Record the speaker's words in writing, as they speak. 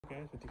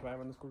Guys,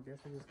 55 underscore guess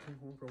I just came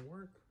home from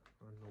work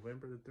on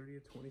November the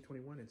 30th,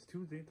 2021. It's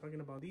Tuesday,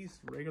 talking about these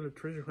regular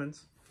treasure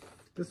hunts.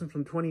 This one's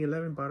from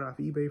 2011, bought off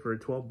eBay for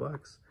 12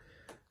 bucks.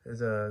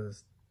 There's a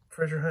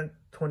treasure hunt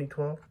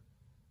 2012,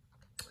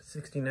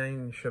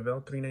 69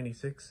 Chevelle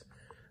 396.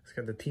 It's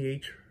got the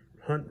TH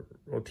Hunt,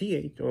 or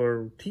T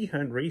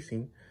Hunt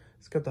Racing.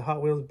 It's got the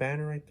Hot Wheels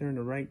banner right there in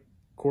the right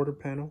quarter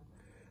panel.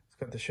 It's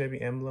got the Chevy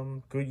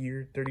emblem,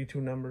 Goodyear 32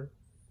 number.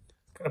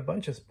 Got a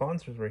bunch of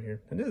sponsors right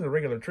here. And this is a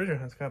regular treasure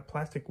hunt. It's got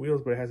plastic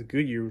wheels, but it has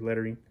Goodyear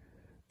lettering.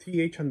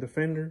 TH on the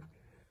fender.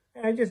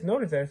 And I just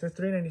noticed that it says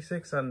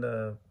 396 on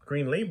the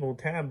green label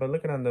tab, but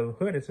looking on the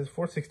hood, it says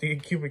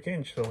 468 cubic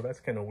inch. So that's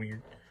kind of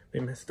weird.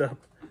 They messed up.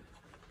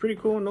 Pretty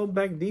cool. No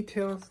back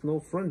details, no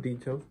front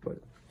details.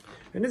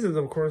 And this is,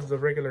 of course, the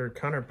regular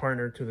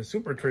counterpartner to the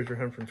Super Treasure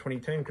Hunt from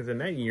 2010, because in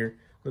that year,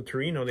 the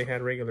Torino, they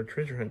had regular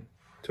treasure hunt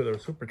to their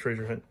Super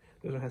Treasure Hunt.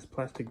 This one has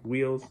plastic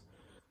wheels.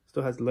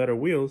 Still has leather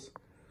wheels,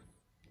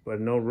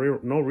 but no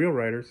real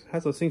riders.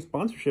 Has the same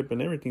sponsorship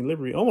and everything,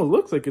 livery. Almost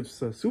looks like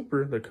it's a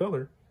Super, the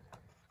color.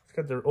 It's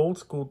got their old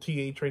school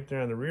TH right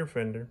there on the rear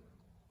fender,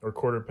 or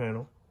quarter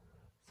panel.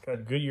 It's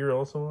got Goodyear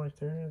also right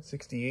there,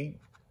 68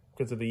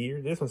 because of the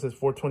year. This one says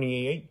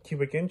 428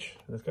 cubic inch.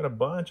 And it's got a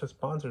bunch of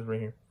sponsors right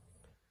here.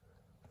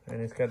 And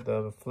it's got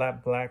the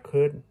flat black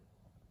hood.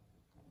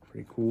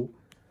 Pretty cool.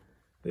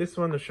 This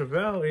one, the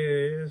Chevelle,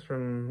 is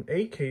from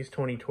A Case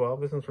 2012.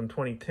 This one's from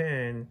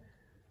 2010,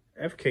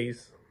 F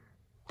Case.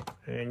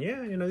 And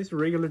yeah, you know, these are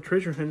regular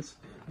treasure hunts.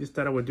 Just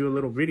thought I would do a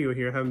little video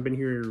here. I haven't been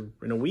here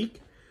in a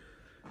week.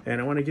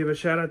 And I want to give a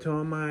shout out to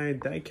all my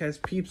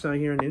diecast peeps out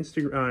here on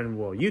Instagram,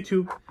 well,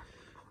 YouTube.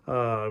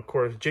 Of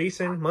course,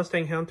 Jason,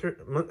 Mustang Hunter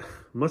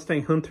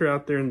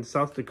out there in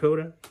South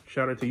Dakota.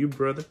 Shout out to you,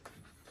 brother.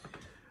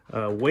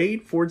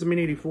 Wade, Fordsman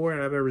 84 out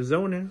of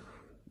Arizona.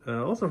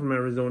 Also from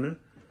Arizona.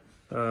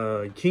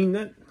 King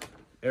Nut,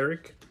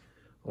 Eric.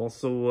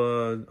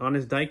 Also,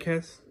 Honest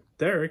Diecast,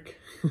 Derek.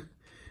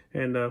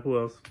 And who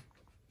else?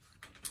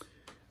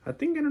 I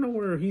don't know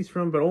where he's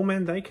from, but Old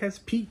Man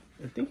Diecast Pete.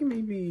 I think he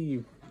may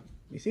be,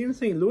 is he in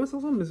St. Louis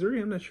also,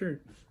 Missouri? I'm not sure.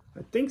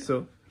 I think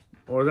so.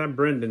 Or is that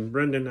Brendan?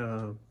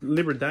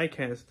 Liber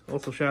Diecast.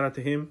 Also shout out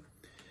to him.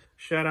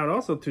 Shout out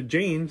also to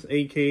James,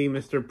 aka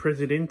Mr.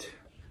 President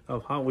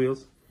of Hot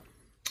Wheels.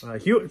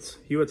 Hewitt's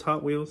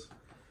Hot Wheels.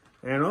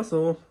 And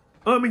also,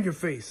 I'm in your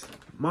face,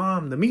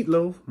 Mom, the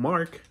Meatloaf,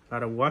 Mark,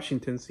 out of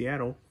Washington,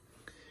 Seattle.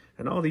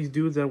 And all these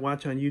dudes that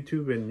watch on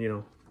YouTube, and you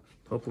know,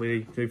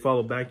 hopefully they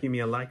follow back, give me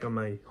a like on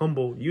my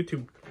humble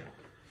YouTube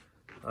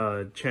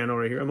channel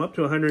right here. I'm up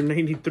to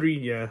 193.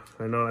 Yeah,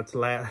 I know that's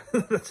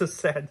that's a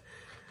sad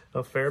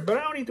affair, but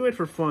I only do it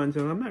for fun,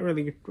 so I'm not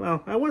really,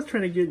 well, I was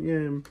trying to get,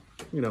 you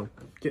know,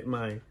 get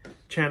my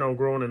channel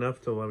growing enough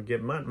to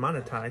get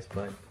monetized,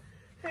 but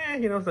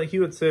you know, it's like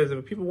Hewitt says,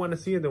 if people want to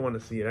see it, they want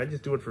to see it. I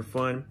just do it for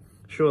fun,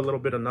 show a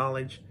little bit of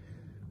knowledge.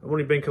 I've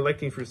only been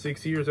collecting for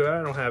 6 years, so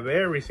I don't have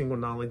every single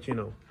knowledge, you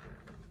know.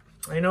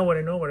 I know what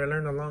I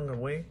learned along the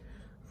way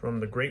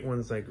from the great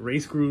ones like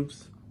Race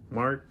Groups,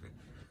 Mark,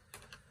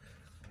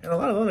 and a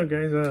lot of other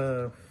guys,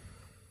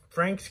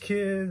 Frank's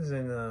Kids,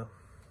 and a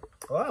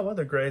lot of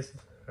other guys,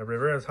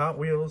 Rivera's Hot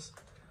Wheels.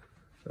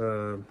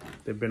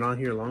 They've been on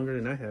here longer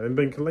than I have. I've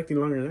been collecting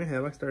longer than I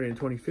have. I started in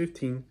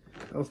 2015.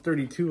 I was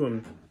 32,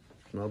 and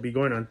I'll be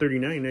going on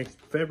 39 next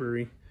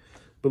February.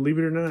 Believe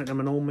it or not, I'm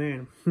an old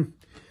man.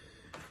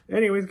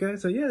 Anyways,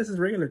 guys, so yeah, this is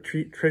regular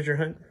treasure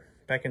hunt.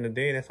 Back in the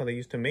day, that's how they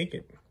used to make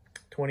it.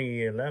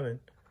 2011,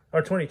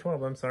 or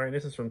 2012, I'm sorry.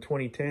 This is from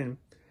 2010.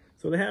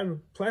 So they have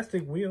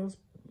plastic wheels,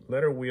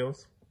 leather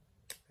wheels.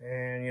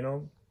 And, you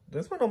know,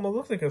 this one almost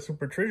looks like a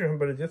Super Treasure Hunt,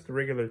 but it's just a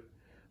regular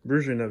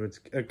version of its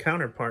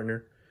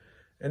counterpartner.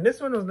 And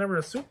this one was never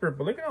a Super,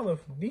 but look at all the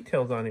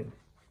details on it.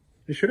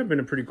 It should have been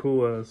a pretty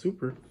cool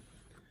Super.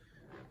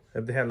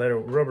 If they had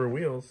rubber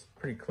wheels,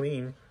 pretty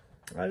clean.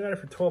 I got it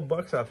for 12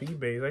 bucks off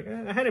eBay. Like,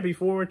 I had it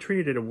before,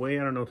 treated it away.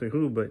 I don't know to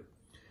who, but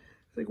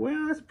it's like,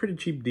 well, that's a pretty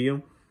cheap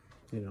deal.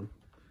 You know,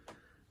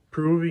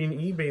 Peruvian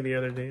eBay the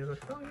other day. I was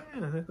like, oh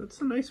yeah,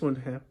 that's a nice one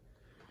to have.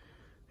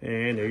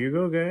 And there you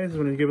go, guys.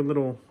 I'm going to give a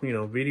little, you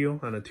know, video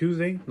on a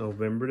Tuesday,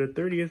 November the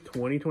 30th,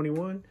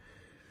 2021.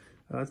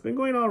 It's been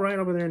going all right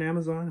over there in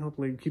Amazon.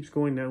 Hopefully it keeps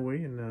going that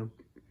way. And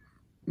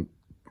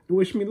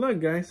wish me luck,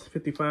 guys.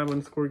 55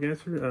 underscore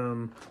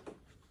guesser.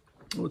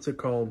 What's it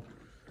called?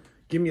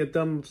 Give me a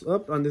thumbs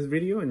up on this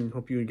video, and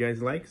hope you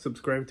guys like.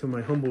 Subscribe to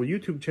my humble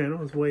YouTube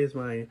channel as well as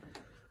my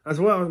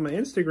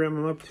Instagram.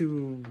 I'm up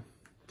to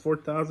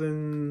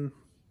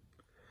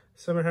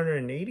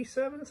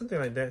 4,787, something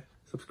like that,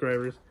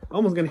 subscribers.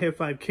 Almost gonna hit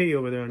 5K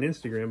over there on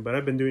Instagram, but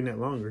I've been doing that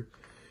longer.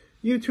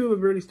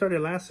 YouTube really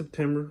started last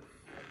September,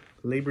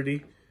 Labor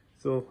Day,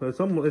 so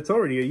it's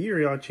already a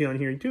year actually on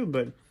here too.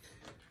 But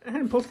I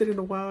hadn't posted in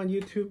a while on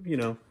YouTube. You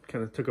know,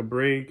 kind of took a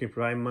break in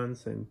 5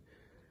 months, and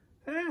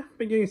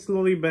been getting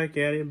slowly back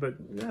at it,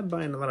 but not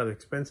buying a lot of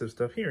expensive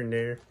stuff here and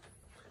there.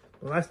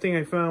 The last thing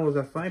I found was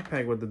a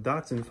 5-pack with the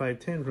Datsun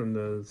 510 from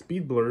the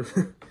Speed Blurs.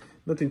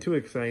 Nothing too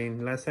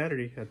exciting. Last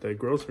Saturday at the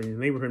grocery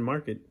neighborhood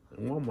market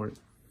in Walmart.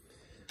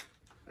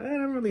 I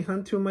don't really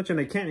hunt too much, and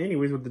I can't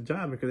anyways with the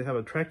job because I have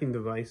a tracking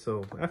device.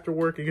 So after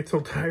work, I get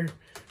so tired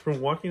from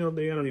walking all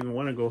day, I don't even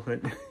want to go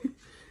hunt.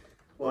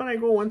 Well, I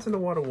go once in a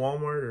while to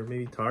Walmart or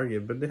maybe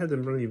Target, but there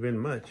hasn't really been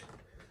much.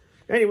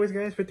 Anyways,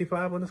 guys,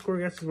 55_,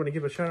 guys, just want to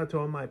give a shout out to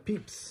all my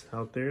peeps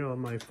out there, all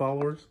my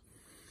followers.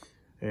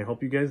 And I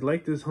hope you guys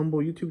like this humble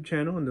YouTube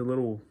channel and the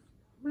little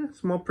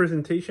small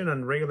presentation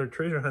on regular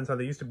treasure hunts, how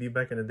they used to be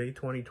back in the day,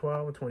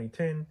 2012,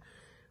 2010.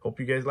 Hope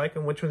you guys like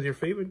them. Which one's your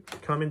favorite?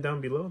 Comment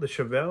down below. The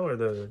Chevelle or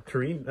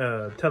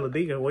the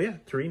Talladega. Well, yeah,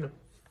 Torino.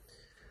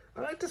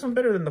 I like this one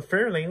better than the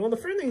Fairlane. Well, the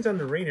Fairlane's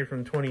underrated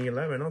from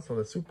 2011. Also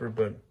the Super,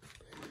 but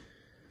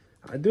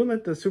I do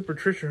like the Super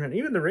treasure hunt.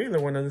 Even the regular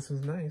one of this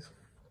is nice.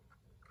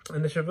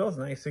 And the Chevelle's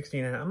nice,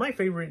 16.5. My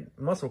favorite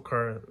muscle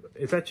car,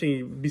 it's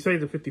actually,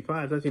 besides the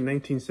 55, it's actually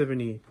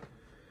 1970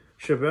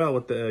 Chevelle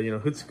with the,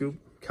 hood scoop.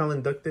 Cal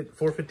inducted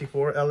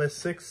 454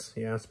 LS6.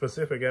 Yeah,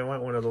 specific. I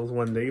want one of those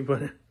one day,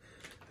 but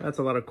that's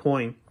a lot of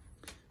coin.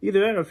 Either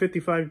that or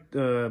 55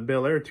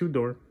 Bel Air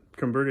 2-door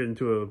converted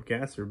into a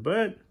gasser.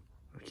 But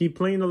I keep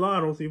playing the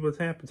lotto, see what's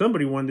happened.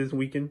 Somebody won this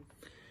weekend.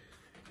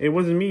 It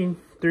wasn't me,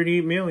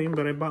 38 million,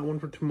 but I bought one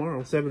for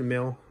tomorrow, 7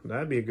 mil.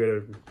 That'd be a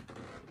good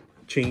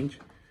change.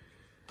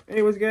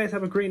 Anyways, guys,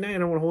 have a great night. I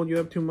don't want to hold you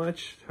up too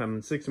much.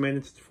 I'm 6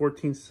 minutes,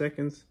 14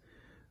 seconds.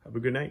 Have a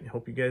good night.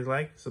 Hope you guys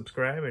like,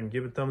 subscribe, and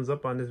give a thumbs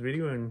up on this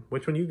video. And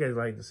which one you guys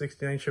like? The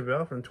 69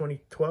 Chevelle from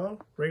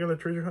 2012 regular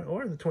treasure hunt,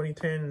 or the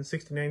 2010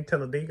 69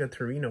 Talladega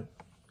Torino?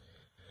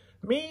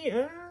 Me,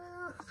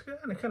 it's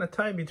kind of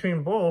tied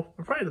between both.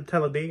 Probably the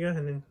Talladega,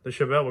 and then the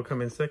Chevelle will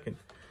come in second.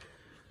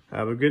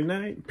 Have a good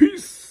night.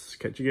 Peace.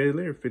 Catch you guys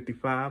later.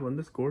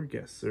 55_,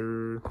 yes,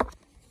 sir.